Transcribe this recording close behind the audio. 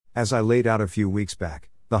As I laid out a few weeks back,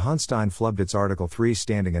 the Hunstein flubbed its Article 3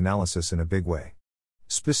 standing analysis in a big way.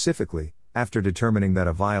 Specifically, after determining that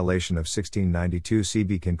a violation of 1692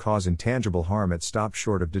 CB can cause intangible harm, it stopped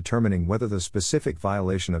short of determining whether the specific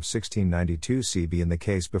violation of 1692 CB in the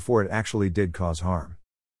case before it actually did cause harm.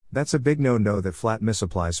 That's a big no-no that flat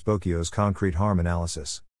misapplies Spokio's concrete harm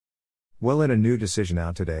analysis. Well, in a new decision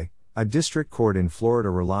out today, a district court in Florida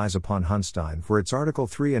relies upon Hunstein for its Article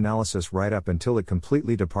 3 analysis right up until it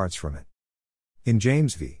completely departs from it. In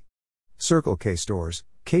James v. Circle K Stores,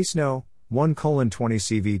 Case No. 1:20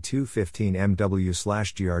 CV 215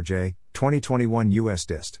 MW/GRJ, 2021 U.S.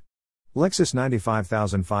 Dist. Lexus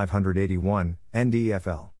 95581,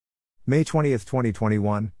 NDFL. May 20,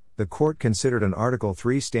 2021, the court considered an Article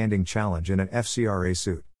 3 standing challenge in an FCRA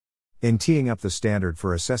suit. In teeing up the standard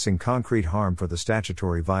for assessing concrete harm for the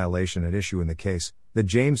statutory violation at issue in the case, the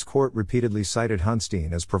James Court repeatedly cited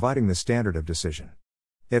Hunstein as providing the standard of decision.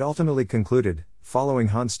 It ultimately concluded, following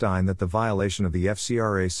Hunstein, that the violation of the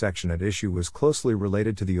FCRA section at issue was closely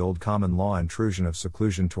related to the old common law intrusion of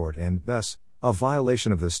seclusion tort and, thus, a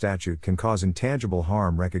violation of the statute can cause intangible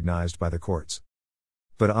harm recognized by the courts.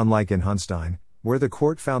 But unlike in Hunstein, where the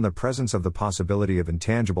court found the presence of the possibility of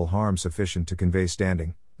intangible harm sufficient to convey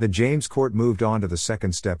standing, the James Court moved on to the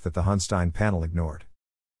second step that the Hunstein panel ignored.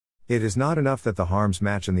 It is not enough that the harms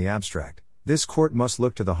match in the abstract. This court must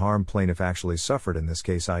look to the harm plaintiff actually suffered in this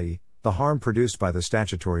case, i.e., the harm produced by the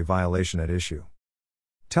statutory violation at issue.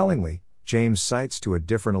 Tellingly, James cites to a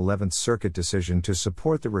different 11th Circuit decision to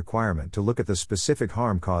support the requirement to look at the specific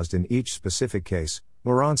harm caused in each specific case,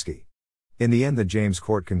 Moronsky. In the end, the James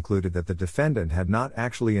Court concluded that the defendant had not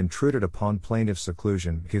actually intruded upon plaintiff's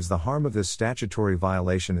seclusion because the harm of this statutory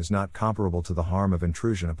violation is not comparable to the harm of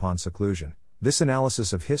intrusion upon seclusion. This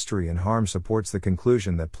analysis of history and harm supports the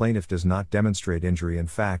conclusion that plaintiff does not demonstrate injury in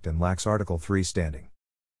fact and lacks Article 3 standing.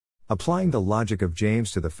 Applying the logic of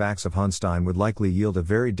James to the facts of Hunstein would likely yield a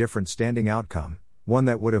very different standing outcome, one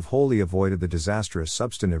that would have wholly avoided the disastrous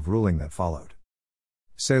substantive ruling that followed.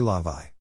 C'est la vie.